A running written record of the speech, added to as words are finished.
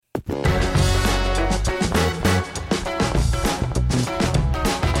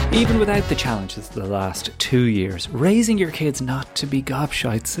Even without the challenges of the last 2 years, raising your kids not to be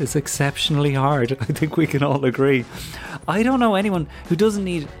gobshites is exceptionally hard. I think we can all agree. I don't know anyone who doesn't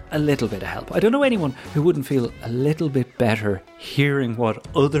need a little bit of help. I don't know anyone who wouldn't feel a little bit better hearing what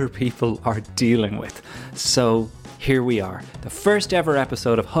other people are dealing with. So here we are, the first ever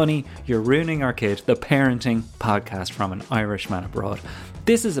episode of Honey, You're Ruining Our Kid, the parenting podcast from an Irishman abroad.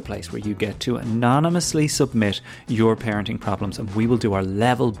 This is a place where you get to anonymously submit your parenting problems, and we will do our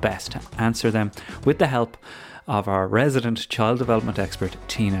level best to answer them with the help of our resident child development expert,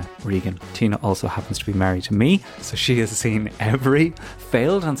 Tina Regan. Tina also happens to be married to me, so she has seen every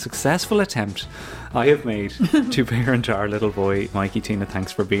failed and successful attempt I have made to parent our little boy, Mikey. Tina,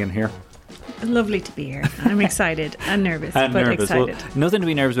 thanks for being here. Lovely to be here. I'm excited and nervous, excited. Well, nothing to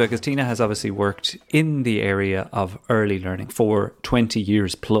be nervous about, because Tina has obviously worked in the area of early learning for 20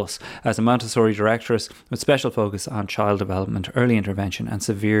 years plus as a Montessori directress with special focus on child development, early intervention and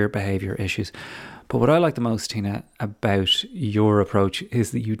severe behaviour issues. But what I like the most, Tina, about your approach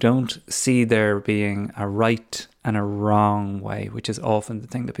is that you don't see there being a right and a wrong way, which is often the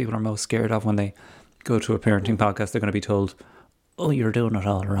thing that people are most scared of when they go to a parenting podcast. They're going to be told, oh, you're doing it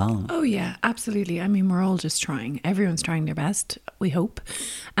all wrong. Oh, yeah, absolutely. I mean, we're all just trying. Everyone's trying their best, we hope.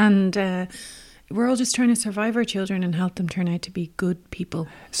 And we're all just trying to survive our children and help them turn out to be good people.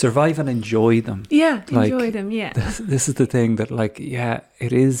 Survive and enjoy them. Yeah, enjoy them, yeah. This is the thing that, like, yeah,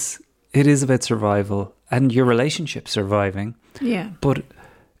 it is about survival and your relationship surviving. Yeah. But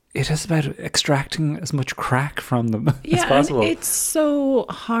it is about extracting as much crack from them as possible. And it's so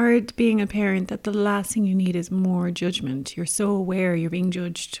hard being a parent that the last thing you need is more judgment. You're so aware you're being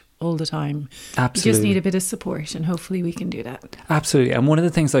judged all the time. Absolutely. You just need a bit of support, and hopefully we can do that. Absolutely. And one of the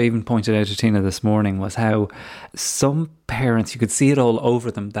things I even pointed out to Tina this morning was how some parents, you could see it all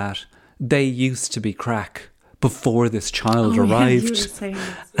over them, that they used to be crack before this child arrived. Yeah, you were saying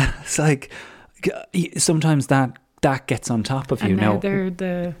It's like sometimes that gets on top of you. And now now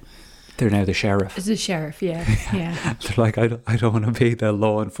they're now the sheriff. It's the sheriff, yeah. They're like, I don't want to be the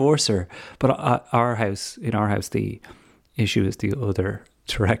law enforcer. But in our house, the issue is the other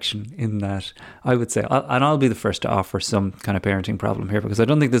direction, in that I would say, and I'll be the first to offer some kind of parenting problem here, because I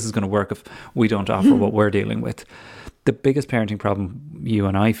don't think this is going to work if we don't offer what we're dealing with. The biggest parenting problem you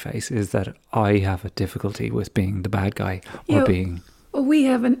and I face is that I have a difficulty with being the bad guy or being...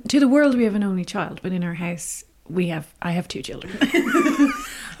 Well, to the world we have an only child, but in our house I have 2 children.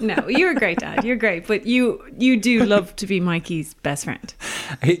 No, you're a great dad. You're great, but you do love to be Mikey's best friend.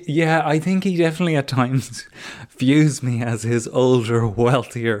 Yeah, I think he definitely at times views me as his older,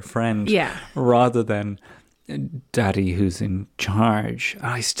 wealthier friend, rather than daddy who's in charge.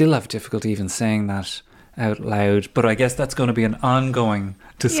 I still have difficulty even saying that out loud, but I guess that's going to be an ongoing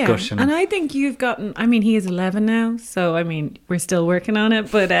discussion. Yeah, and I think you've gotten, I mean, he is 11 now, so I mean, we're still working on it,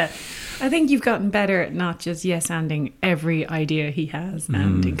 but I think you've gotten better at not just yes-anding every idea he has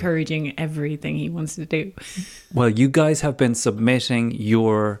and encouraging everything he wants to do. Well, you guys have been submitting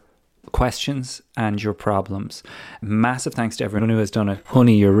your questions and your problems. Massive thanks to everyone who has done it.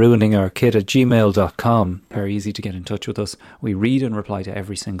 Honey, you're ruining our kid at gmail.com. Very easy to get in touch with us. We read and reply to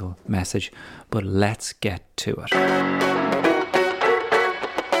every single message, but let's get to it.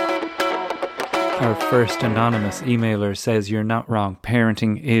 Our first anonymous emailer says, you're not wrong.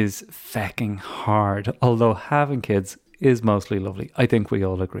 Parenting is fecking hard, although having kids is mostly lovely. I think we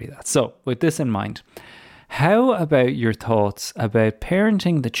all agree that. So with this in mind, how about your thoughts about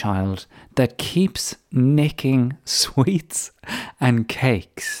parenting the child that keeps nicking sweets and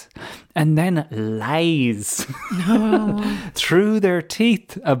cakes and then lies through their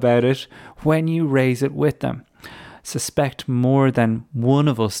teeth about it when you raise it with them? Suspect more than one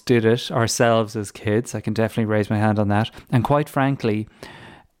of us did it ourselves as kids. I can definitely raise my hand on that. And quite frankly,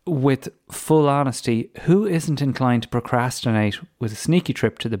 with full honesty, who isn't inclined to procrastinate with a sneaky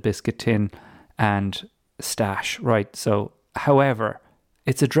trip to the biscuit tin and stash, right? So, however,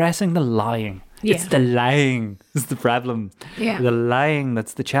 it's addressing the lying. Yeah. It's the lying is the problem. Yeah. The lying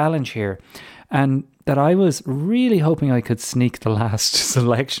that's the challenge here. And that I was really hoping I could sneak the last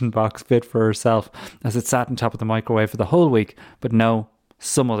selection box bit for herself as it sat on top of the microwave for the whole week. But no,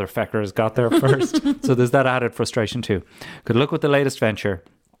 some other fecker has got there first. So there's that added frustration too. Good luck with the latest venture.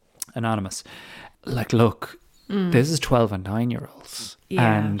 Anonymous. Like, look, this is 12 and 9-year-olds.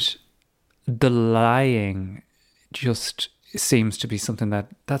 Yeah. And the lying just seems to be something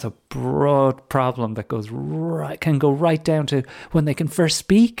that's a broad problem that can go right down to when they can first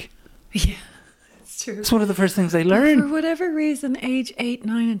speak. Yeah, it's true. It's one of the first things they learn. For whatever reason, age 8,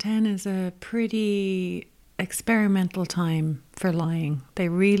 9 and 10 is a pretty experimental time for lying. They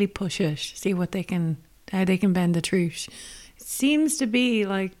really push it, see how they can bend the truth. seems to be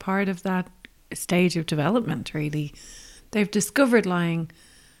like part of that stage of development, really. They've discovered lying,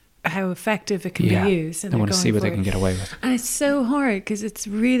 how effective it can be used. And they want to see what they can get away with. And it's so hard because it's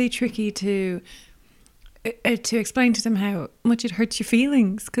really tricky to explain to them how much it hurts your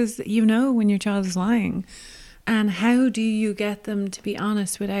feelings, because you know when your child is lying. And how do you get them to be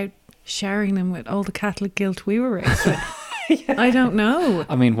honest without showering them with all the Catholic guilt we were raised with? I don't know.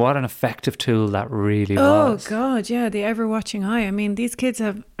 I mean, what an effective tool that really was. Oh God, yeah, the ever watching eye. I mean, these kids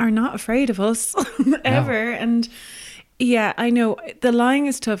are not afraid of us ever. And yeah, I know the lying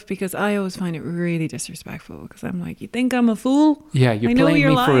is tough because I always find it really disrespectful, because I'm like, you think I'm a fool? Yeah, you're playing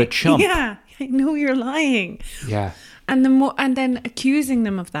me for a chump. Yeah, I know you're lying. Yeah. And then accusing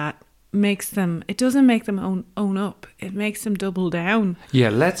them of that it doesn't make them own up. It makes them double down. Yeah,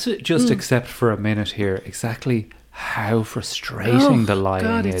 let's just accept for a minute here exactly how frustrating the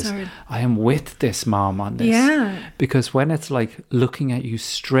lying is. Hard. I am with this mom on this. Yeah. Because when it's like looking at you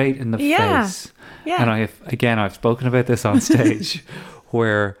straight in the face, and I've spoken about this on stage,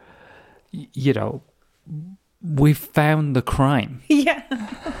 where, you know, we've found the crime. Yeah.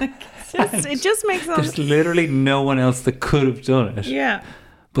 It just makes sense. There's literally no one else that could have done it. Yeah.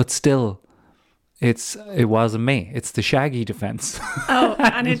 But still, it wasn't me. It's the Shaggy defense. Oh,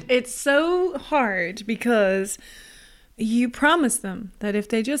 and it's so hard because you promise them that if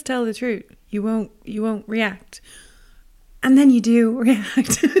they just tell the truth, you won't react. And then you do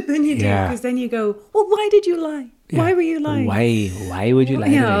react. Then you do, because then you go, well, why did you lie? Why were you lying? Why would you lie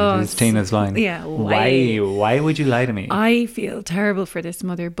to me? This Tina's line. Yeah. Why would you lie to me? I feel terrible for this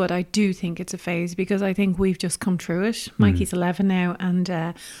mother, but I do think it's a phase, because I think we've just come through it. Mikey's 11 now,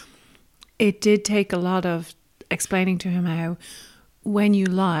 and it did take a lot of explaining to him how when you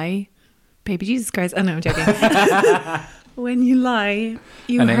lie, baby Jesus Christ, I know, I'm joking. When you lie,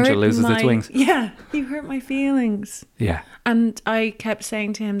 an angel loses its wings. Yeah, you hurt my feelings. Yeah. And I kept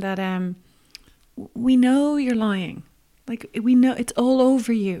saying to him that we know you're lying. Like, we know it's all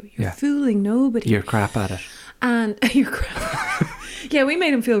over you. You're fooling nobody. You're crap at it. And you're crap. Yeah, we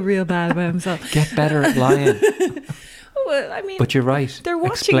made him feel real bad about himself. Get better at lying. Well, I mean, but you're right. They're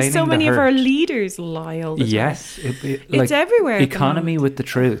watching so many of our leaders lie all the time. Yes. It's everywhere. Economy with the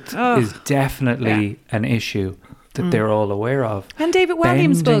truth is definitely an issue that they're all aware of. And David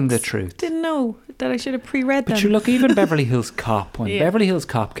Williams' books. The truth. Didn't know that I should have pre-read them. But you look, even Beverly Hills Cop. When Beverly Hills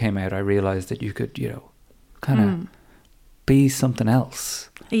Cop came out, I realised that you could, kind of be something else.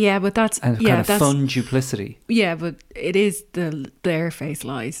 Yeah, but that's fun duplicity. Yeah, but it is the bare-faced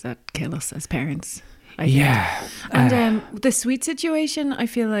lies that kill us as parents. I think. Yeah. And the sweet situation, I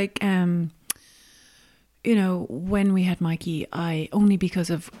feel like, when we had Mikey, only because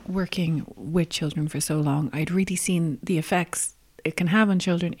of working with children for so long, I'd really seen the effects it can have on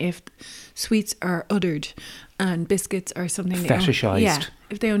children if sweets are uttered and biscuits are something fetishized.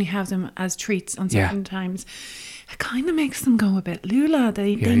 If they only have them as treats on certain times, it kind of makes them go a bit lula.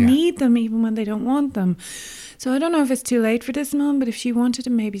 They need them even when they don't want them. So I don't know if it's too late for this mum, but if she wanted to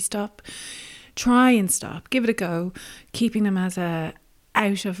maybe try and stop, give it a go, keeping them as a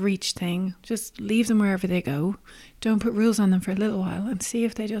out of reach thing, just leave them wherever they go. Don't put rules on them for a little while and see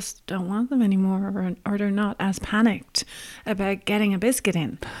if they just don't want them anymore, or they're not as panicked about getting a biscuit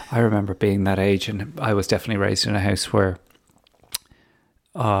in. I remember being that age, and I was definitely raised in a house where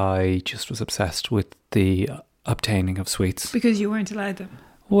I just was obsessed with the obtaining of sweets. Because you weren't allowed them?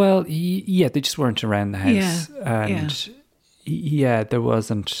 Well, yeah, they just weren't around the house. And there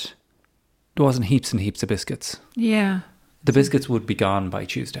wasn't heaps and heaps of biscuits. Yeah. The biscuits would be gone by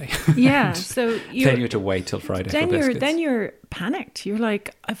Tuesday. Yeah, so then you had to wait till Friday for biscuits. Then you're panicked. You're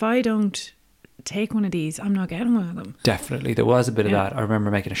like, if I don't take one of these, I'm not getting one of them. Definitely, there was a bit of that. I remember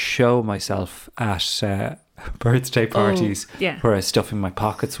making a show myself at birthday parties where I was stuffing my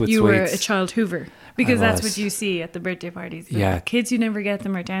pockets with sweets. You were a child hoover. Because that's what you see at the birthday parties. The kids who never get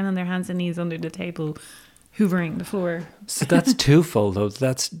them are down on their hands and knees under the table, hoovering the floor. So that's twofold though.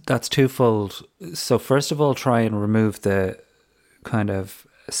 That's twofold. So first of all, try and remove the kind of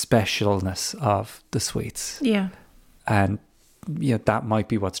specialness of the sweets. Yeah. And that might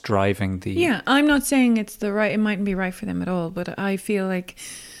be what's driving the... Yeah, I'm not saying it mightn't be right for them at all, but I feel like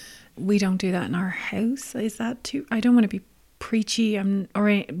we don't do that in our house. Is that too... I don't want to be preachy,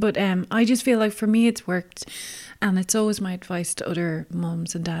 but I just feel like for me it's worked, and it's always my advice to other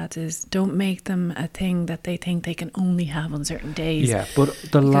mums and dads is don't make them a thing that they think they can only have on certain days. Yeah, but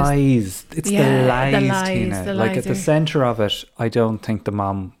the lies, Tina. Like at the centre of it, I don't think the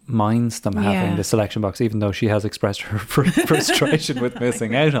mom minds them having the selection box, even though she has expressed her frustration with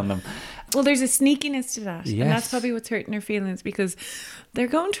missing out on them. Well, there's a sneakiness to that. Yes. And that's probably what's hurting their feelings, because they're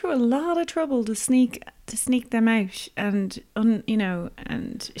going through a lot of trouble to sneak them out. And,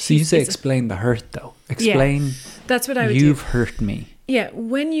 and So you say explain the hurt, though. Explain. Yeah, that's what I would You've do. hurt me. Yeah.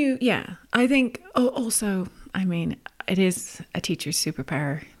 I think, also, I mean, it is a teacher's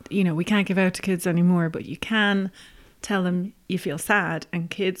superpower. We can't give out to kids anymore, but you can tell them you feel sad, and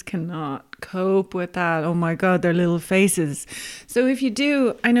kids cannot cope with that. Oh my God, their little faces. So if you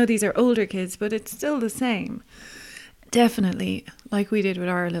do, I know these are older kids, but it's still the same. Definitely, like we did with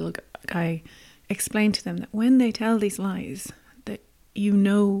our little guy, explain to them that when they tell these lies, that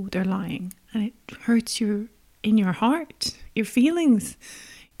they're lying, and it hurts you in your heart, your feelings.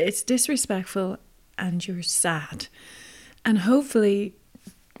 It's disrespectful and you're sad. And hopefully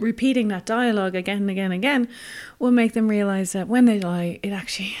repeating that dialogue again and again and again will make them realise that when they lie,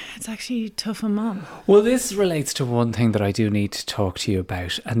 it's actually tough on mom. Well, this relates to one thing that I do need to talk to you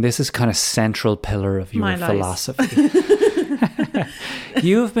about, and this is kind of central pillar of your philosophy.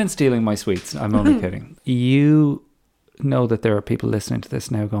 You've been stealing my sweets. I'm only kidding. You know that there are people listening to this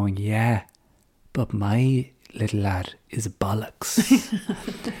now going, yeah, but my little lad is bollocks.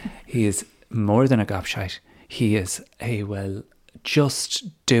 He is more than a gobshite. He is just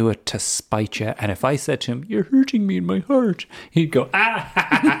do it to spite you. And if I said to him, you're hurting me in my heart, he'd go, ah,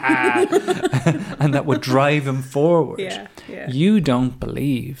 and that would drive him forward. Yeah. You don't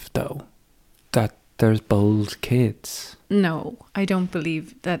believe, though, that there's bold kids. No, I don't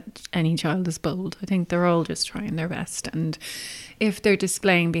believe that any child is bold. I think they're all just trying their best. And if they're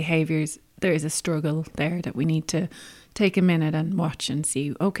displaying behaviours, there is a struggle there that we need to take a minute and watch and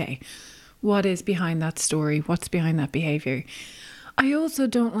see, okay, what is behind that story? What's behind that behaviour? I also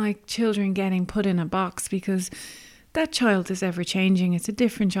don't like children getting put in a box, because that child is ever changing. It's a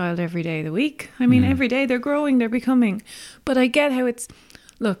different child every day of the week. I mean, every day they're growing, they're becoming. But I get how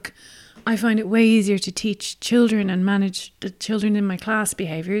look, I find it way easier to teach children and manage the children in my class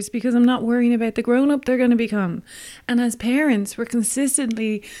behaviours, because I'm not worrying about the grown-up they're going to become. And as parents, we're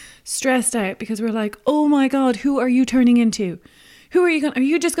consistently stressed out because we're like, oh my God, who are you turning into? Are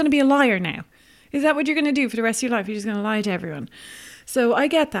you just going to be a liar now? Is that what you're going to do for the rest of your life? You're just going to lie to everyone. So I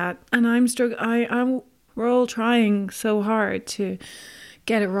get that, and I'm struggling. We're all trying so hard to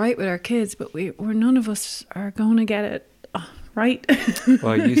get it right with our kids, but we're none of us are going to get it right.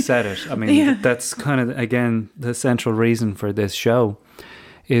 Well, you said it. I mean, that's kind of, again, the central reason for this show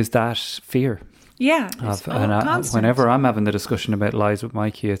is that fear. Yeah. Whenever I'm having the discussion about lies with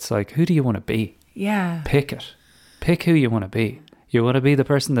Mikey, it's like, who do you want to be? Yeah. Pick it. Pick who you want to be. You want to be the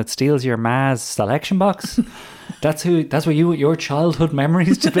person that steals your ma's selection box? That's what you want your childhood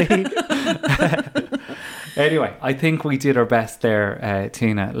memories to be. Anyway, I think we did our best there,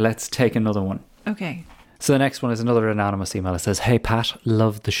 Tina. Let's take another one. Okay. So the next one is another anonymous email. It says, hey Pat,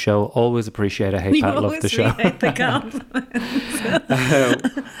 love the show. Always appreciate a hey Pat, love the show. The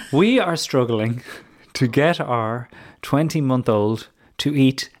compliment. We are struggling to get our 20-month-old to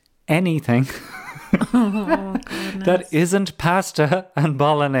eat anything that isn't pasta and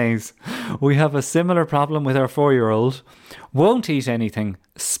bolognese. We have a similar problem with our 4-year-old. Won't eat anything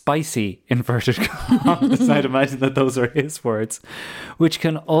spicy, inverted commas. I'd imagine that those are his words, which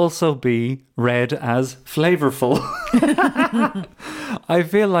can also be read as flavorful. I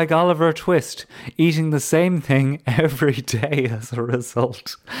feel like Oliver Twist, eating the same thing every day as a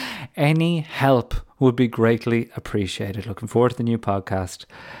result. Any help would be greatly appreciated. Looking forward to the new podcast.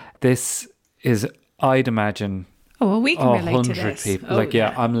 This is, I'd imagine, oh, well, we can relate to 100 this. people. Oh,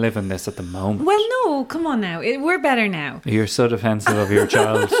 yeah, I'm living this at the moment. Well, no, come on now. We're better now. You're so defensive of your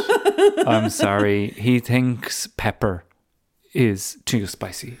child. I'm sorry. He thinks pepper is too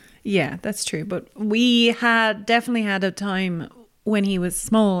spicy. Yeah, that's true. But we definitely had a time when he was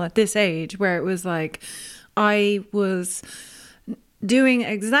small at this age where it was like I was doing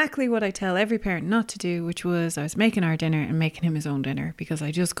exactly what I tell every parent not to do, which was I was making our dinner and making him his own dinner, because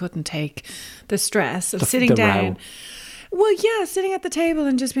I just couldn't take the stress of sitting down. Row. Well, yeah, sitting at the table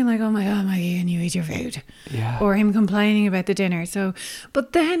and just being like, oh my God, Maggie, and you eat your food. Yeah. Or him complaining about the dinner. So,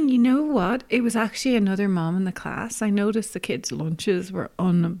 but then, you know what? It was actually another mom in the class. I noticed the kids' lunches were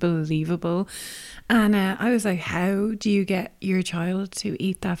unbelievable. And I was like, how do you get your child to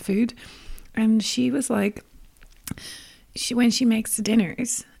eat that food? And she was like, when she makes the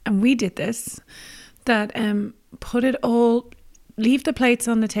dinners, and we did this, that leave the plates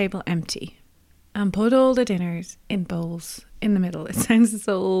on the table empty and put all the dinners in bowls in the middle. It sounds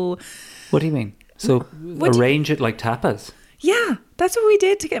so... What do you mean? So arrange it like tapas? Yeah, that's what we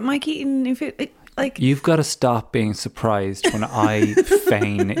did to get Mike eating. You've got to stop being surprised when I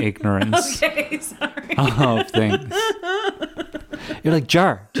feign ignorance okay, sorry. of things. You're like,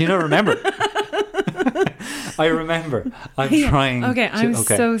 jar. Do you not remember? I remember. I'm trying. Okay, I'm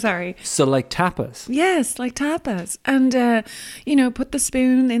so sorry. So like tapas. Yes, like tapas. And, put the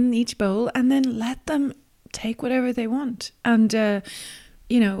spoon in each bowl and then let them take whatever they want. And,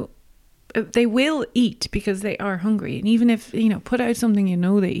 they will eat because they are hungry. And even if, put out something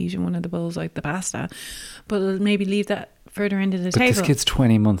they eat in one of the bowls, like the pasta, but maybe leave that further into the table. This kid's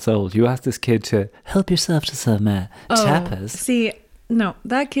 20 months old. You ask this kid to help yourself to some tapas. See, no,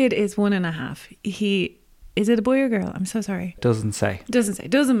 that kid is 1.5. Is it a boy or girl? I'm so sorry. Doesn't say.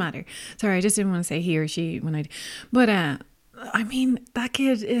 Doesn't matter. Sorry, I just didn't want to say he or she when I. But that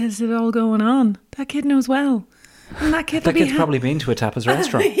kid has it all going on. That kid knows well. And that kid's probably been to a tapas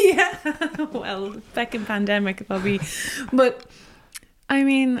restaurant. Yeah. Well, second pandemic probably. But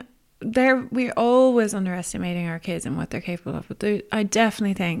we're always underestimating our kids and what they're capable of. But I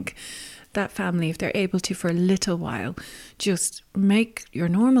definitely think that family, if they're able to for a little while, just make your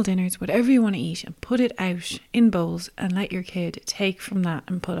normal dinners, whatever you want to eat, and put it out in bowls and let your kid take from that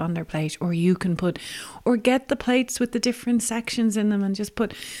and put on their plate. Or you can or get the plates with the different sections in them and just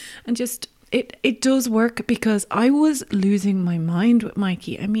put, it does work, because I was losing my mind with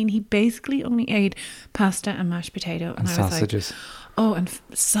Mikey. He basically only ate pasta and mashed potato. And I sausages. Was like, and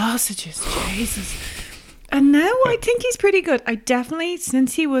sausages, Jesus. And now I think he's pretty good. I definitely,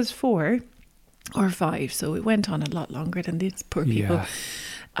 since he was 4 or 5, so it went on a lot longer than these poor people. Yeah.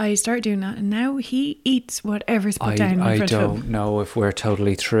 I started doing that, and now he eats whatever's put down in front of him. I don't know if we're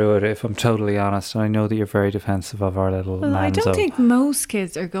totally through it, if I'm totally honest. I know that you're very defensive of our little manzo. I don't think most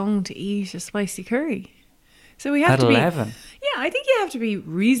kids are going to eat a spicy curry. So we have to be... At 11? Yeah, I think you have to be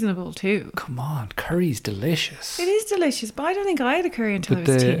reasonable too. Come on, curry's delicious. It is delicious, but I don't think I had a curry until I was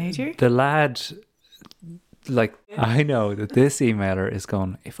a teenager. The lad... I know that this emailer is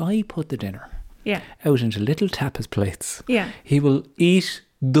going, if I put the dinner out into little tapas plates, he will eat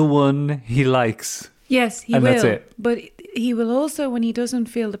the one he likes. Yes, he will. And that's it. But he will also, when he doesn't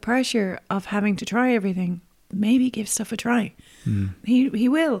feel the pressure of having to try everything, maybe give stuff a try. He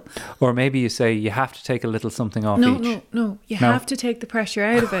will. Or maybe you say you have to take a little something off each. No. You have to take the pressure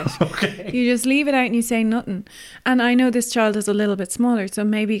out of it. Okay. You just leave it out and you say nothing. And I know this child is a little bit smaller, so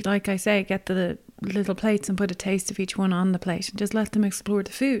maybe, like I say, get the little plates and put a taste of each one on the plate and just let them explore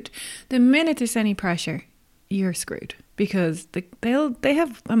the food. The minute there's any pressure, you're screwed, because they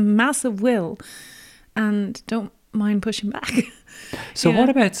have a massive will and don't mind pushing back. So what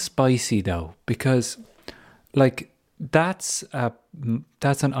about spicy though? Because that's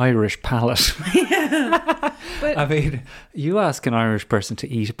an Irish palate. Yeah. But you ask an Irish person to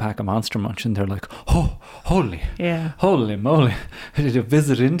eat a pack of Monster Munch and they're like, oh, holy moly, I did a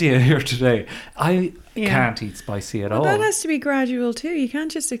visit India here today. I can't eat spicy at all. That has to be gradual too. You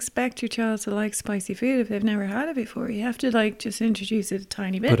can't just expect your child to like spicy food if they've never had it before. You have to just introduce it a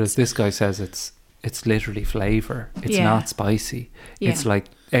tiny bit. But as this guy says, it's literally flavour. It's not spicy. Yeah. It's like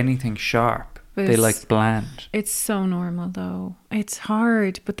anything sharp. But they like bland. It's so normal though. It's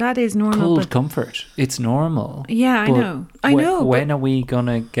hard, but that is normal. Cold comfort. It's normal. Yeah, I know. When are we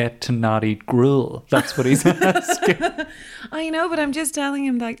gonna get to not eat gruel? That's what he's asking. I know, but I'm just telling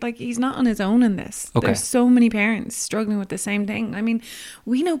him that he's not on his own in this. Okay. There's so many parents struggling with the same thing.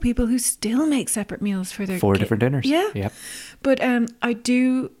 We know people who still make separate meals for their 4 different dinners. Yeah. Yep. But I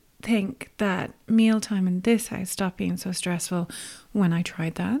do think that mealtime in this house stopped being so stressful when I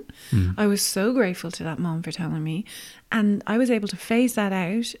tried that. I was so grateful to that mom for telling me, and I was able to phase that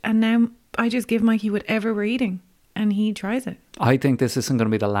out, and now I just give Mikey whatever we're eating and he tries it. I think this isn't going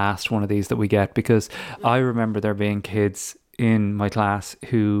to be the last one of these that we get, because I remember there being kids in my class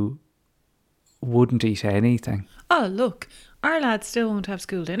who wouldn't eat anything. Oh, look, our lads still won't have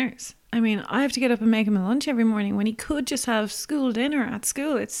school dinners. I have to get up and make him a lunch every morning when he could just have school dinner at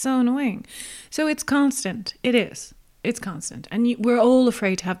school. It's so annoying. So it's constant. It is. It's constant. And we're all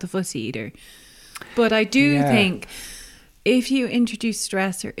afraid to have the fussy eater. But I do think if you introduce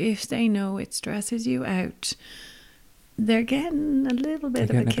stress, or if they know it stresses you out, they're getting a little bit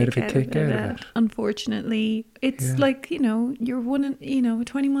of a kick out of it. Unfortunately, it's you're a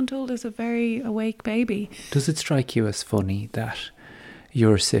 20-month-old is a very awake baby. Does it strike you as funny that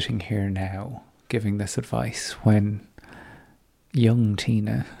you're sitting here now giving this advice when young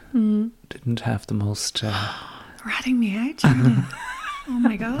Tina didn't have the most... ratting me out, Tina. Oh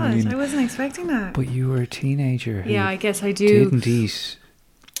my God, I wasn't expecting that. But you were a teenager who I guess I do. Didn't eat.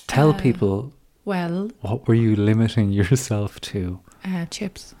 Tell people... Well... What were you limiting yourself to?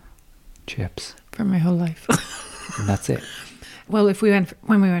 Chips. Chips. For my whole life. And that's it? Well,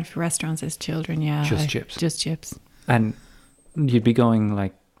 when we went for restaurants as children, chips. Just chips. And you'd be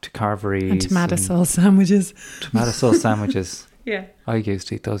going to Carvery's and tomato sauce sandwiches. Tomato sauce sandwiches. Yeah. I used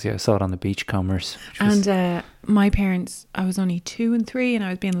to eat those. Yeah, I saw it on the Beachcombers. And my parents, I was only 2 and 3 and I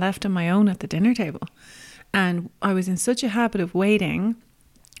was being left on my own at the dinner table. And I was in such a habit of waiting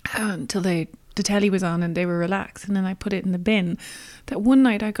until the telly was on and they were relaxed, and then I put it in the bin, that one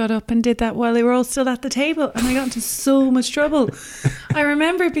night I got up and did that while they were all still at the table, and I got into so much trouble. I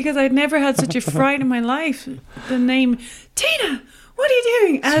remember it because I'd never had such a fright in my life. The name, Tina, what are you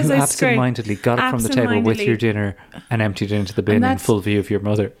doing? As so I absentmindedly got up from the table with your dinner and emptied it into the bin in full view of your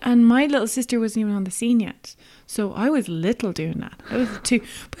mother. And my little sister wasn't even on the scene yet. So I was little doing that. I was 2.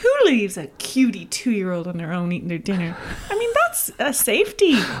 But who leaves a cutie 2-year-old on their own eating their dinner? I mean, that's a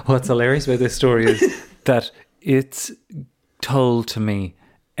safety. What's hilarious about this story is that it's told to me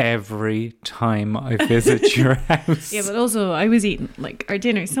every time I visit your house. Yeah, but also I was eating, like, our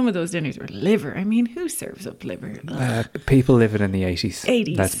dinners. Some of those dinners were liver. I mean, who serves up liver? People living in the 80s.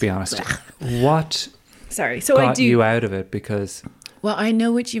 80s. Let's be honest. What so got you out of it? Because... Well, I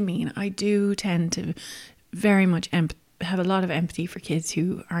know what you mean. I do tend to very much have a lot of empathy for kids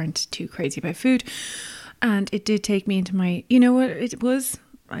who aren't too crazy about food. And it did take me into my... You know what it was?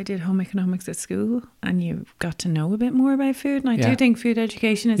 I did home economics at school, and you got to know a bit more about food. And I do think food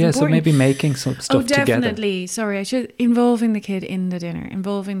education is important. Yeah, so maybe making some stuff together. Definitely. Sorry, I should... Involving the kid in the dinner,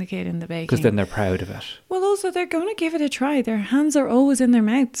 involving the kid in the baking. Because then they're proud of it. Well, also, they're going to give it a try. Their hands are always in their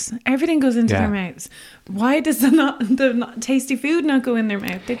mouths. Everything goes into their mouths. Why does the tasty food not go in their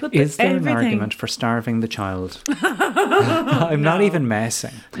mouth? They put Is there everything. an argument for starving the child? I'm not even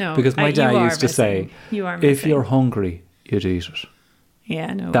messing. No, because my dad used to say, if you're hungry, you'd eat it.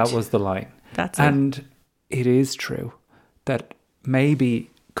 Yeah, no. That was the line. That's and it is true that maybe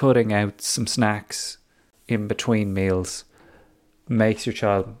cutting out some snacks in between meals makes your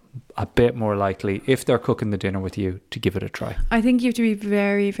child a bit more likely, if they're cooking the dinner with you, to give it a try. I think you have to be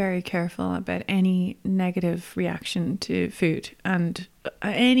very, very careful about any negative reaction to food and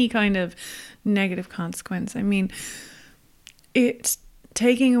any kind of negative consequence. I mean, it's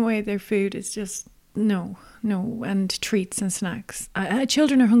taking away their food is just no, and treats and snacks.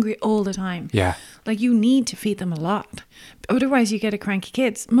 Children are hungry all the time. Yeah. Like, you need to feed them a lot. Otherwise, you get a cranky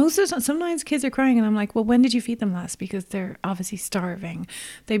kids. Most of the time, sometimes kids are crying and I'm like, well, when did you feed them last? Because they're obviously starving.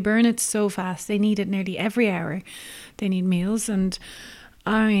 They burn it so fast. They need it nearly every hour. They need meals. And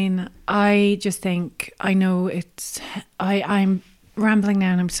I mean, I just think, I know I'm rambling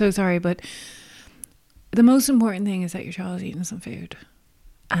now and I'm so sorry, but the most important thing is that your child is eating some food.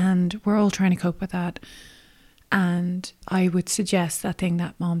 And we're all trying to cope with that. And I would suggest that thing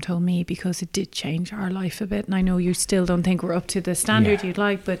that Mom told me, because it did change our life a bit. And I know you still don't think we're up to the standard you'd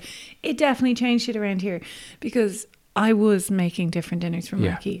like, but it definitely changed it around here, because I was making different dinners for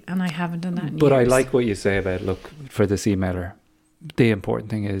Mikey and I haven't done that in years. But I like what you say about, look, for this emailer, the important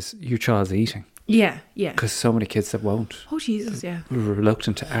thing is your child's eating. Yeah. Because so many kids that won't. Oh, Jesus, yeah.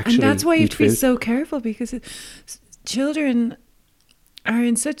 Reluctant to actually And that's why you have to be food. so careful, because children are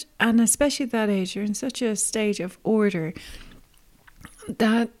in such, and especially at that age, are in such a stage of order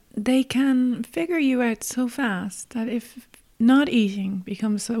that they can figure you out so fast that if not eating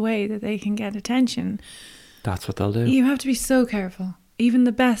becomes a way that they can get attention, that's what they'll do. You have to be so careful. Even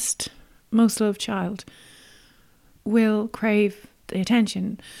the best, most loved child will crave the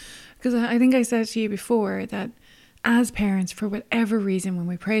attention. Because I think I said to you before that as parents, for whatever reason, when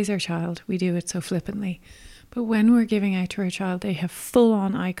we praise our child, we do it so flippantly. But when we're giving out to our child, they have full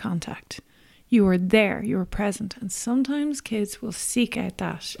on eye contact. You are there, you are present. And sometimes kids will seek out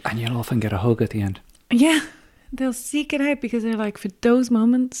that. And you'll often get a hug at the end. Yeah, they'll seek it out because they're like, for those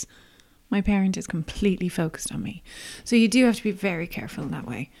moments, my parent is completely focused on me. So you do have to be very careful in that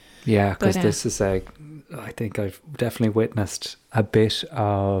way. Yeah, because this is I think I've definitely witnessed a bit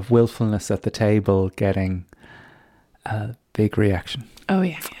of willfulness at the table getting a big reaction. Oh,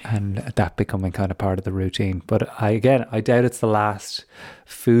 yeah. And that becoming kind of part of the routine. But I doubt it's the last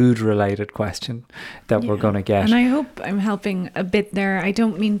food-related question that we're going to get. And I hope I'm helping a bit there. I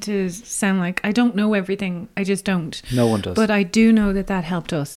don't mean to sound like I don't know everything. I just don't. No one does. But I do know that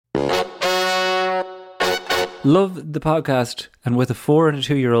helped us. Love the podcast, and with a 4 and a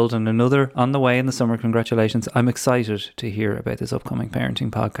 2-year-old and another on the way in the summer, congratulations. I'm excited to hear about this upcoming parenting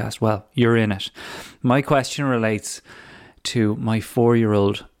podcast. Well, you're in it. My question relates to my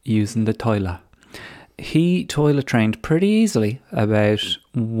 4-year-old using the toilet. He toilet trained pretty easily about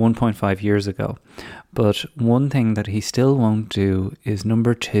 1.5 years ago, but one thing that he still won't do is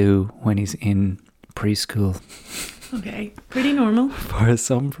number 2 when he's in preschool. Okay, pretty normal. For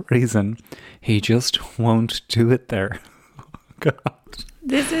some reason, he just won't do it there. God.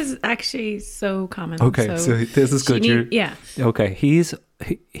 This is actually so common. Okay, so this is good. Yeah. Okay,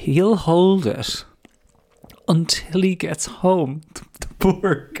 he'll hold it until he gets home. The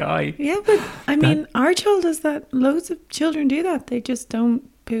poor guy. Yeah, but I mean, our child does that. Loads of children do that. They just don't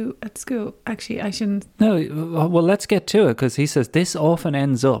poo at school. Actually, I shouldn't. No, well, let's get to it, because he says this often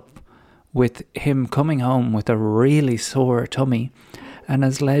ends up with him coming home with a really sore tummy and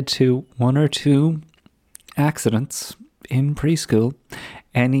has led to 1 or 2 accidents in preschool.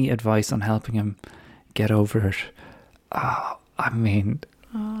 Any advice on helping him get over it? I mean,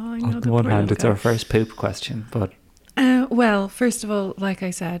 on the one hand, it's our first poop question, but... Well, first of all, like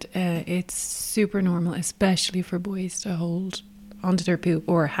I said, it's super normal, especially for boys to hold onto their poop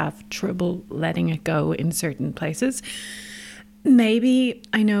or have trouble letting it go in certain places. Maybe,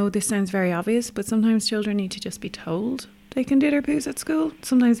 I know this sounds very obvious, but sometimes children need to just be told they can do their poos at school.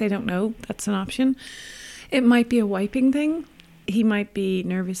 Sometimes they don't know that's an option. It might be a wiping thing. He might be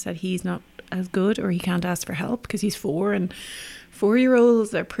nervous that he's not as good, or he can't ask for help because he's 4, and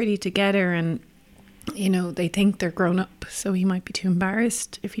 4-year-olds are pretty together, and you know, they think they're grown up, so he might be too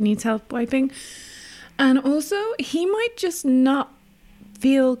embarrassed if he needs help wiping. And also, he might just not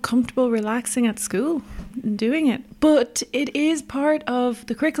feel comfortable relaxing at school and doing it. But it is part of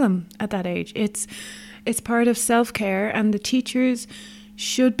the curriculum at that age. It's part of self-care, and the teachers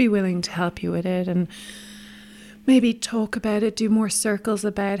should be willing to help you with it and maybe talk about it, do more circles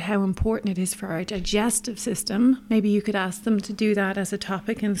about how important it is for our digestive system. Maybe you could ask them to do that as a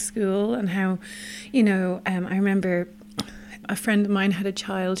topic in school, and how, you know, I remember a friend of mine had a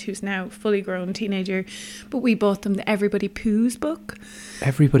child who's now fully grown teenager, but we bought them the Everybody Poos book.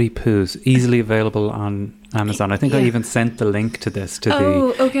 Everybody Poos, easily available on Amazon. I think I even sent the link to this to the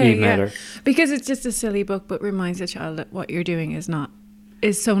emailer. Yeah. Because it's just a silly book, but reminds the child that what you're doing is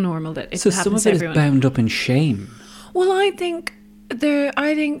so normal that it so happens some of to it everyone. is bound up in shame. Well, I think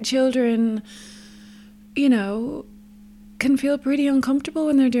children, you know, can feel pretty uncomfortable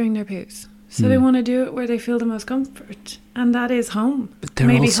when they're doing their poos. So they want to do it where they feel the most comfort, and that is home. But they're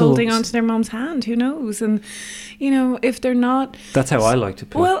maybe also holding onto their mom's hand, who knows? And, you know, if they're not... That's how I like to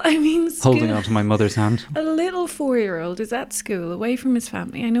poo. Well, I mean... Holding onto my mother's hand. A little 4-year-old is at school, away from his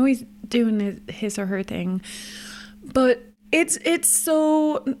family. I know he's doing his or her thing, but... It's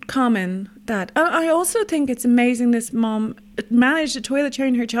so common that... I also think it's amazing this mom managed to toilet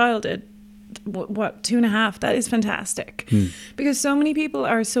train her child at, 2.5? That is fantastic. Because so many people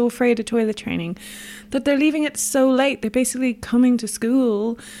are so afraid of toilet training that they're leaving it so late. They're basically coming to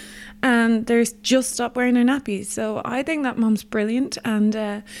school and they're just stopped wearing their nappies. So I think that mom's brilliant, and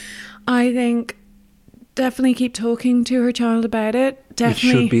I think... Definitely keep talking to her child about it. Definitely.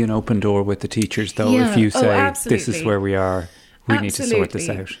 It should be an open door with the teachers, though. Yeah. If you say, this is Absolutely. where we are, we need to sort this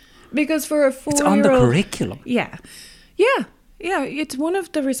out. Because for a 4-year-old... It's on the curriculum. Yeah. It's one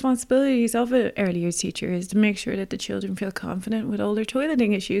of the responsibilities of an early years teacher is to make sure that the children feel confident with all their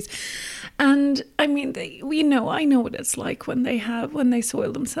toileting issues. And I mean, I know what it's like when they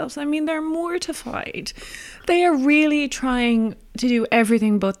soil themselves. I mean, they're mortified. They are really trying to do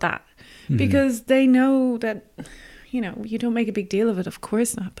everything but that. Because they know that, you know, you don't make a big deal of it, of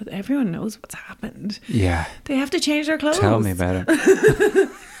course not, but everyone knows what's happened. Yeah. They have to change their clothes. Tell me about it.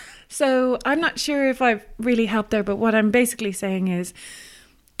 So I'm not sure if I've really helped there, but what I'm basically saying is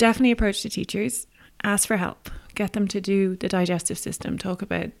definitely approach the teachers, ask for help, get them to do the digestive system, talk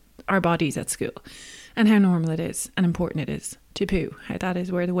about our bodies at school and how normal it is and important it is to poo, how that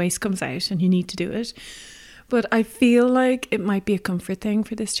is where the waste comes out and you need to do it. But I feel like it might be a comfort thing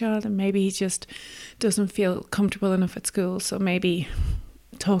for this child, and maybe he just doesn't feel comfortable enough at school. So maybe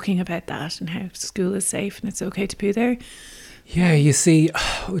talking about that and how school is safe and it's okay to poo there. Yeah, you see,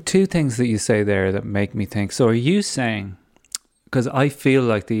 2 things that you say there that make me think. So are you saying, because I feel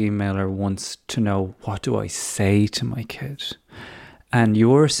like the emailer wants to know, what do I say to my kid? And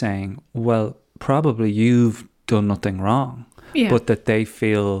you're saying, well, probably you've done nothing wrong, but that they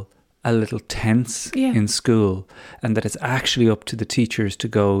feel a little tense in school, and that it's actually up to the teachers to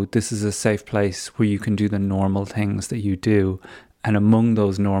go, this is a safe place where you can do the normal things that you do, and among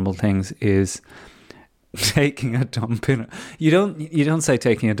those normal things is taking a dump in it. You don't say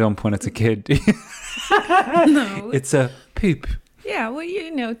taking a dump when it's a kid. No, it's a poop. Yeah, well,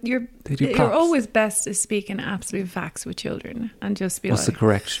 you know, you're always best to speak in absolute facts with children and just be What's the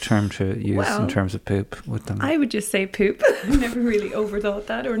correct term to use in terms of poop with them? I would just say poop. I've never really overthought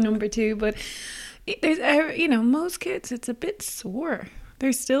that, or number 2, but there's, you know, most kids, it's a bit sore.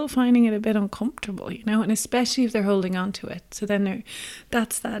 They're still finding it a bit uncomfortable, you know, and especially if they're holding on to it. So then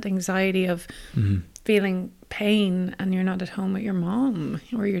that's that anxiety of feeling pain and you're not at home with your mom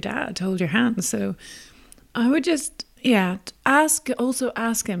or your dad to hold your hand. So I would just... Yeah, ask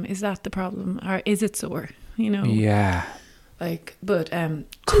him, is that the problem, or is it sore? You know? Yeah. Like, but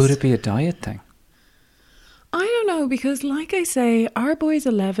could it be a diet thing? I don't know, because like I say, our boy's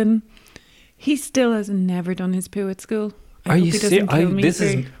 11. He still has never done his poo at school. Are you serious? This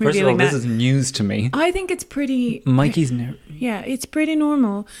is, first of all, this is news to me. I think it's pretty... Mikey's... Yeah, it's pretty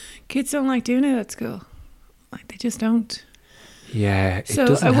normal. Kids don't like doing it at school. Like, they just don't. Yeah, it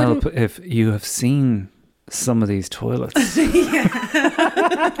doesn't help if you have seen some of these toilets. Yeah.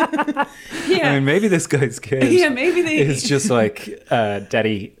 I mean, maybe this guy's kid is just like,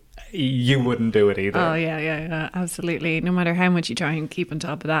 Daddy, you wouldn't do it either. Oh, yeah, absolutely. No matter how much you try and keep on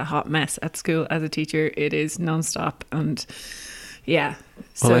top of that hot mess at school as a teacher, it is non-stop. And yeah.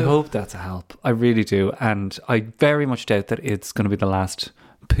 Well, I hope that's a help. I really do. And I very much doubt that it's going to be the last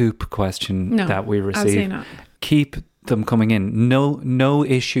poop question that we receive. I'll say not. Keep them coming in. No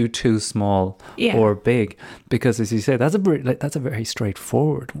issue too small or big, because as you say, that's a very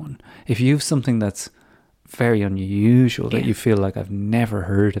straightforward one. If you have something that's very unusual that you feel like, I've never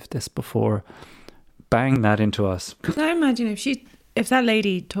heard of this before, bang that into us. Because I imagine if that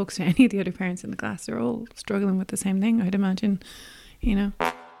lady talks to any of the other parents in the class, they're all struggling with the same thing, I'd imagine, you know.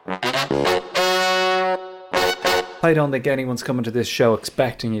 I don't think anyone's coming to this show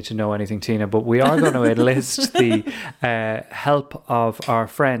expecting you to know anything, Tina, but we are going to enlist the help of our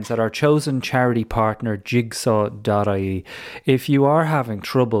friends at our chosen charity partner, jigsaw.ie. If you are having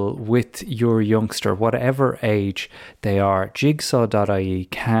trouble with your youngster, whatever age they are, jigsaw.ie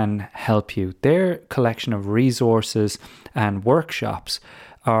can help you. Their collection of resources and workshops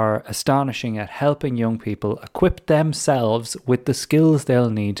are astonishing at helping young people equip themselves with the skills they'll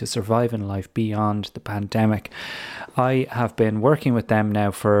need to survive in life beyond the pandemic. I have been working with them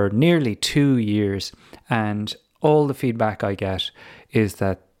now for nearly 2 years, and all the feedback I get is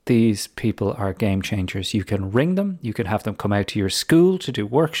that these people are game changers. You can ring them, you can have them come out to your school to do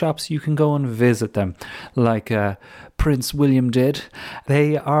workshops, you can go and visit them like Prince William did.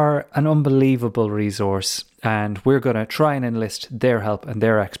 They are an unbelievable resource, and we're going to try and enlist their help and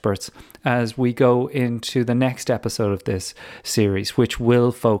their experts as we go into the next episode of this series, which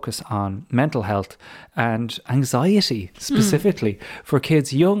will focus on mental health and anxiety specifically for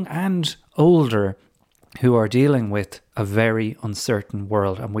kids young and older who are dealing with a very uncertain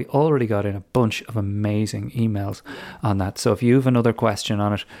world. And we already got in a bunch of amazing emails on that. So if you have another question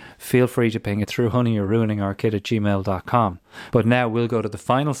on it, feel free to ping it through honeyyou'ruiningourkid@gmail.com. But now we'll go to the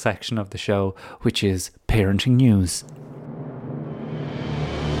final section of the show, which is parenting news.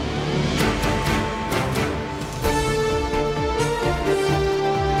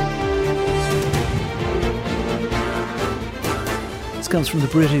 Comes from the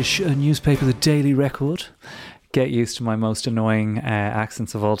British newspaper, the Daily Record. Get used to my most annoying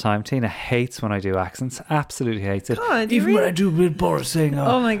accents of all time. Tina hates when I do accents, absolutely hates it. God, even when I do a bit Boris saying,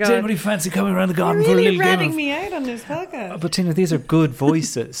 oh my God, does anybody fancy coming around the garden you're for a really little game ratting of... me out on this podcast. But Tina, these are good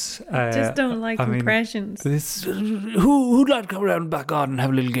voices. Just don't like impressions. Who'd like to come around the back garden and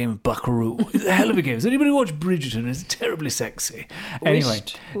have a little game of Buckaroo? It's a hell of a game. Does anybody watch Bridgerton? It's terribly sexy. Anyway,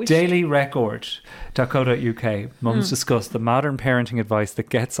 dailyrecord.co.uk. Mums discuss the modern parenting advice that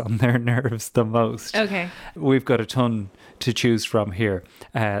gets on their nerves the most. Okay. We've got a ton to choose from here.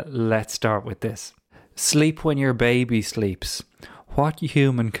 Let's start with this. Sleep when your baby sleeps. What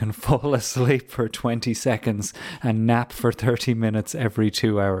human can fall asleep for 20 seconds and nap for 30 minutes every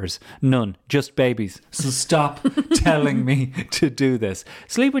 2 hours? None. Just babies. So stop telling me to do this.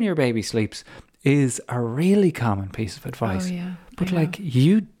 Sleep when your baby sleeps is a really common piece of advice. Oh, yeah. But like,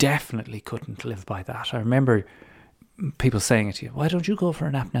 you definitely couldn't live by that. I remember people saying it to you. Why don't you go for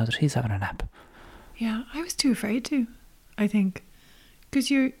a nap now that he's having a nap? Yeah, I was too afraid to, I think.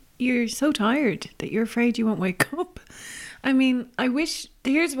 Because you're so tired that you're afraid you won't wake up. I mean,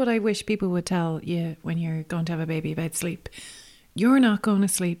 here's what I wish people would tell you when you're going to have a baby about sleep. You're not going to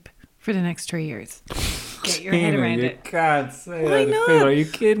sleep for the next 3 years. Get your head around it. You can't say Why that. not? Are you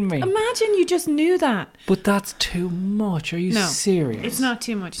kidding me? Imagine you just knew that. But that's too much. Are you serious? It's not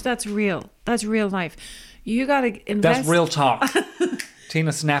too much. That's real. That's real life. You got to invest. That's real talk.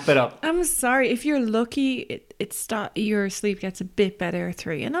 Tina, snap it up. I'm sorry. If you're lucky, your sleep gets a bit better at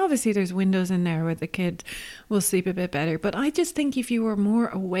 3. And obviously there's windows in there where the kid will sleep a bit better. But I just think if you were more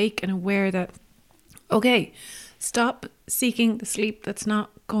awake and aware that, okay, stop seeking the sleep that's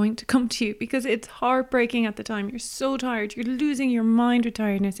not going to come to you, because it's heartbreaking at the time. You're so tired. You're losing your mind with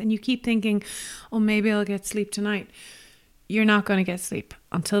tiredness, and you keep thinking, oh, maybe I'll get sleep tonight. You're not going to get sleep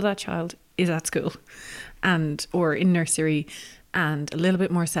until that child is at school or in nursery and a little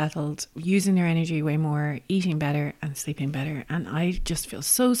bit more settled, using their energy way more, eating better and sleeping better. And I just feel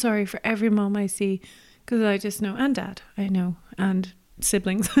so sorry for every mom I see, because I just know, and dad, I know, and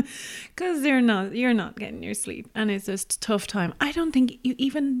siblings, because you're not getting your sleep, and it's just a tough time. I don't think you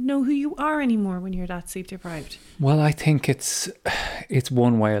even know who you are anymore when you're that sleep deprived. Well, I think it's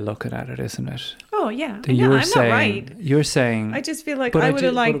one way of looking at it, isn't it? Oh yeah, I'm not right. You're saying. I just feel like I would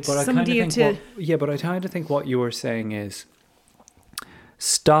have liked somebody to. But I kind of think what you were saying is,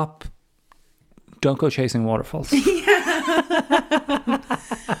 stop. Don't go chasing waterfalls. Well,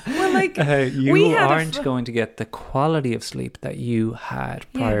 like you aren't going to get the quality of sleep that you had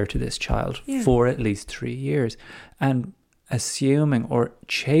prior to this child for at least 3 years, and assuming or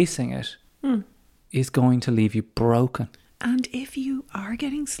chasing it is going to leave you broken. And if you are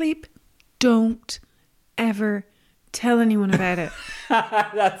getting sleep, don't ever tell anyone about it.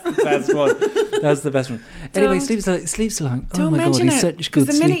 That's the best one. That's the best one. Anyway, sleep so long. Don't mention it. He's such a good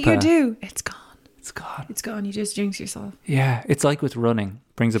sleeper. The minute you do, it's gone. It's gone. It's gone. You just jinx yourself. Yeah, it's like with running.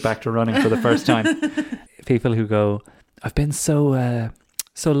 Brings it back to running for the first time. People who go, I've been so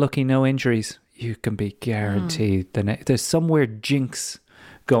lucky, no injuries. You can be guaranteed there's some weird jinx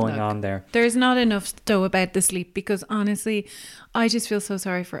going on there. There's not enough though about the sleep, because honestly, I just feel so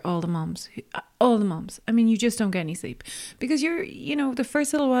sorry for all the moms. All the moms. I mean, you just don't get any sleep because you're, the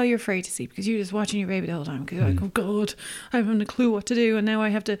first little while you're afraid to sleep because you're just watching your baby the whole time. Because you're like, oh God, I haven't a clue what to do, and now I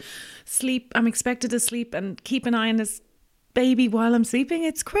have to sleep. I'm expected to sleep and keep an eye on this baby while I'm sleeping.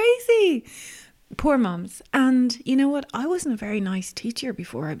 It's crazy. Poor moms. And you know what? I wasn't a very nice teacher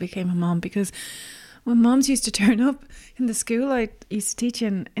before I became a mom, because when moms used to turn up in the school I used to teach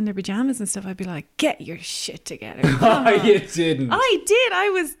in their pajamas and stuff, I'd be like, get your shit together. You didn't. I did. I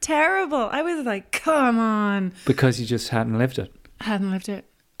was terrible. I was like, come on. Because you just hadn't lived it.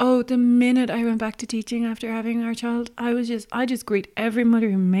 Oh, the minute I went back to teaching after having our child, I just greet every mother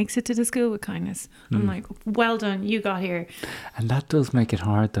who makes it to the school with kindness. I'm like, well done, you got here. And that does make it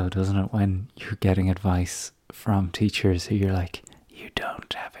hard though, doesn't it? When you're getting advice from teachers who you're like, you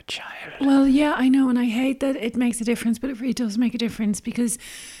don't have a child. Well, yeah, I know. And I hate that it makes a difference, but it really does make a difference because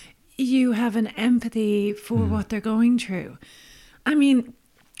you have an empathy for what they're going through. I mean,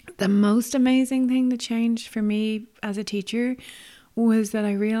 the most amazing thing that changed for me as a teacher was that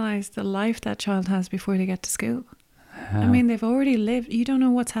I realised the life that child has before they get to school. I mean, they've already lived. You don't know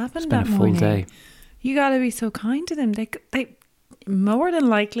what's happened that morning. It's been a full day. You got to be so kind to them. They more than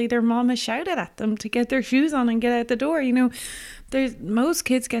likely their mom has shouted at them to get their shoes on and get out the door. There's most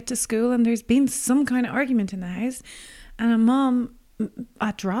kids get to school and there's been some kind of argument in the house, and a mom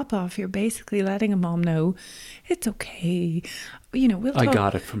at drop off, you're basically letting a mom know it's okay. We'll talk. I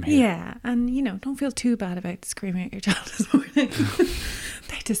got it from here. Yeah, and don't feel too bad about screaming at your child this morning.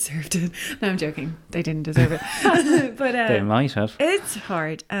 They deserved it. No, I'm joking. They didn't deserve it. But they might have. It's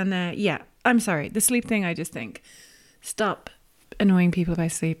hard, and I'm sorry. The sleep thing, I just think, stop annoying people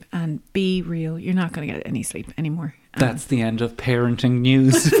about sleep and be real. You're not going to get any sleep anymore. That's the end of parenting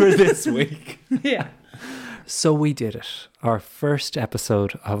news for this week. Yeah. So we did it. Our first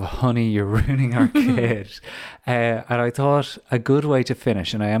episode of Honey, You're Ruining Our Kid. And I thought a good way to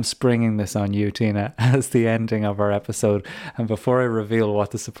finish, and I am springing this on you, Tina, as the ending of our episode. And before I reveal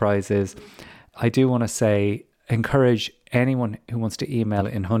what the surprise is, I do want to say, encourage anyone who wants to email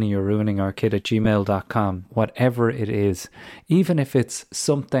in honeyyou'rruiningourkid@gmail.com, whatever it is, even if it's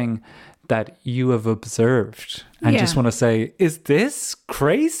something that you have observed and just want to say, is this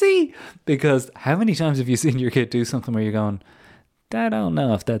crazy? Because how many times have you seen your kid do something where you're going, I don't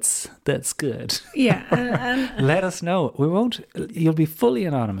know if that's good. Yeah. Let us know. You'll be fully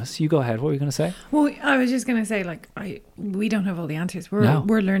anonymous. You go ahead. What were you going to say? Well, I was just going to say, we don't have all the answers.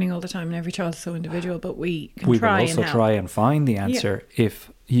 We're learning all the time, and every child is so individual, but we can try and help. We will also try and find the answer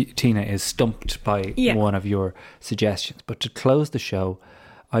if Tina is stumped by one of your suggestions. But to close the show,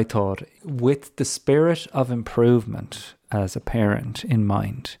 I thought, with the spirit of improvement as a parent in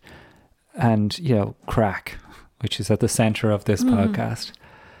mind, and crack, which is at the center of this podcast,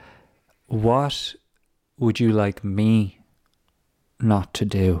 what would you like me not to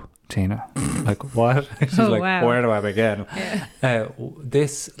do, Tina? Like what? She's wow. Where do I begin? Yeah.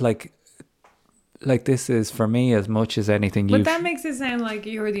 This this is for me as much as anything you. But that makes it sound like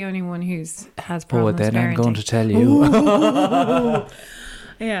you're the only one has problems. Then parenting. I'm going to tell you.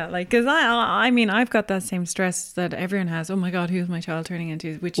 Yeah, because I mean, I've got that same stress that everyone has. Oh my God, who's my child turning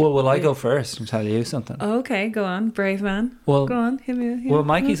into? Will I go first and tell you something? Okay, go on, brave man. Well, go on. Hit me. Well,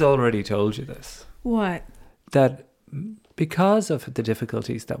 Mikey's already told you this. What? That because of the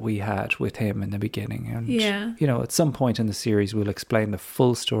difficulties that we had with him in the beginning, and at some point in the series, we'll explain the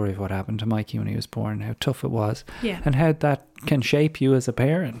full story of what happened to Mikey when he was born, how tough it was, and how that can shape you as a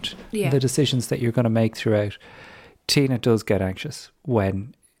parent, the decisions that you're going to make throughout. Tina does get anxious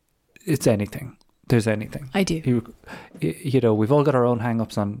when it's anything there's anything. I do. You know, we've all got our own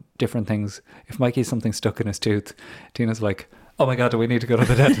hang-ups on different things. If Mikey's something stuck in his tooth, Tina's like, oh my God, do we need to go to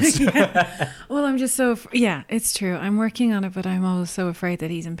the dentist? Yeah. Well, I'm just so, yeah, it's true. I'm working on it, but I'm always so afraid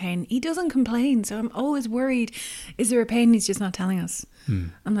that he's in pain. He doesn't complain, so I'm always worried. Is there a pain he's just not telling us?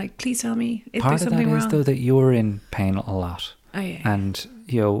 I'm like, please tell me. Is there something wrong? Part of that is, though, that you're in pain a lot. Oh, yeah. And,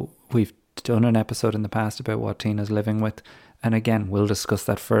 you know, we've done an episode in the past about what Tina's living with. And again, we'll discuss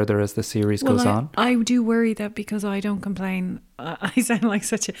that further as the series goes on. I do worry that because I don't complain, I sound like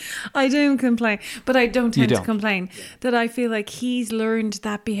I don't complain, but I don't tend to complain, that I feel like he's learned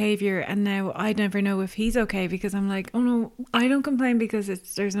that behaviour and now I never know if he's okay because I'm like, oh no, I don't complain because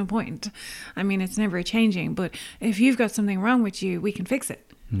there's no point. I mean, it's never changing, but if you've got something wrong with you, we can fix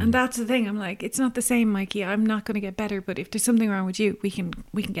it. And that's the thing. I'm like, it's not the same, Mikey. I'm not going to get better, but if there's something wrong with you, we can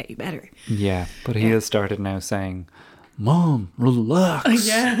get you better. Yeah, but he has started now saying, Mom, relax.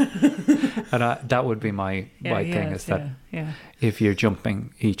 Yeah. And that would be my thing is that if you're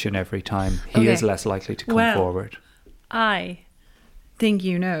jumping each and every time, he is less likely to come forward. I think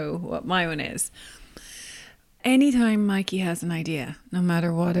you know what my one is. Anytime Mikey has an idea, no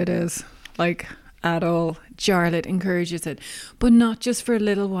matter what it is, like at all, Charlotte encourages it. But not just for a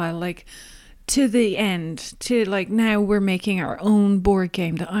little while, like to the end, to like now we're making our own board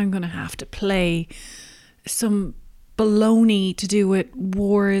game that I'm going to have to play some baloney to do with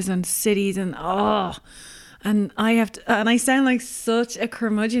wars and cities and and I have to, and I sound like such a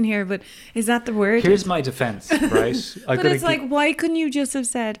curmudgeon here, but is that the word? Here's my defense, right? But it's like, why couldn't you just have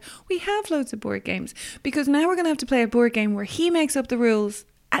said, we have loads of board games? Because now we're going to have to play a board game where he makes up the rules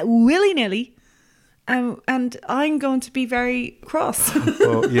willy-nilly. And I'm going to be very cross.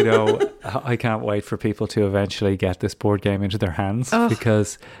 Well, you know, I can't wait for people to eventually get this board game into their hands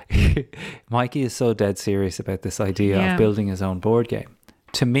because Mikey is so dead serious about this idea of building his own board game.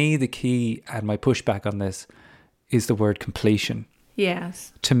 To me, the key and my pushback on this is the word completion.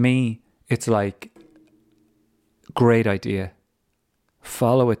 Yes. To me, it's like, great idea.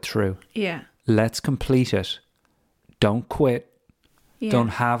 Follow it through. Yeah. Let's complete it. Don't quit. Yeah. Don't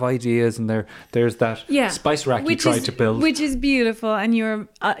have ideas, and there's that spice rack you tried to build, which is beautiful, and you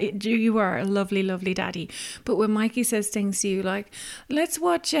are a lovely, lovely daddy. But when Mikey says things to you like, "Let's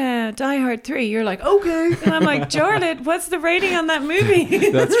watch Die Hard 3," you're like, "Okay," and I'm like, "Charlotte, what's the rating on that movie?"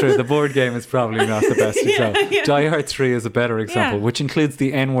 That's true. The board game is probably not the best example. Yeah. Die Hard 3 is a better example, which includes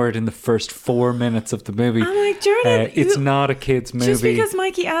the N-word in the first 4 minutes of the movie. I'm like, Charlotte, it's not a kid's movie. Just because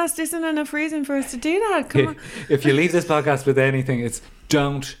Mikey asked isn't enough reason for us to do that. Come on. If you leave this podcast with anything, it's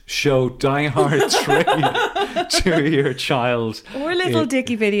don't show Die Hard 3 to your child. Or Little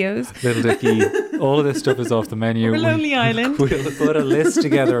Dicky videos. Little Dicky. All of this stuff is off the menu. Or Lonely Island. We'll put a list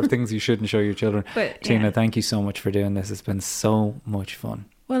together of things you shouldn't show your children. But, Tina, thank you so much for doing this. It's been so much fun.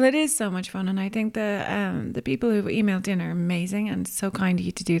 Well, it is so much fun. And I think the people who've emailed in are amazing and so kind of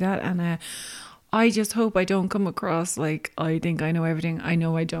you to do that. And I just hope I don't come across like I think I know everything. I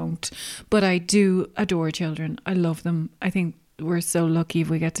know I don't. But I do adore children. I love them. I think we're so lucky if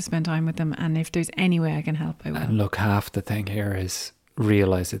we get to spend time with them, and if there's any way I can help, I will. And look, half the thing here is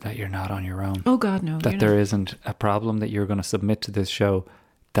realising that you're not on your own. Oh God, no. That there isn't a problem that you're going to submit to this show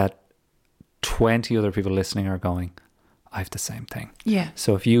that 20 other people listening are going, I have the same thing. Yeah.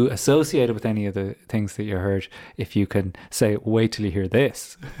 So if you associate it with any of the things that you heard, if you can say, wait till you hear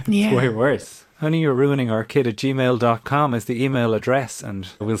this, it's way worse. Honey, you're ruining our kid at gmail.com is the email address, and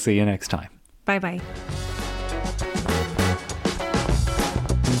we'll see you next time. Bye-bye.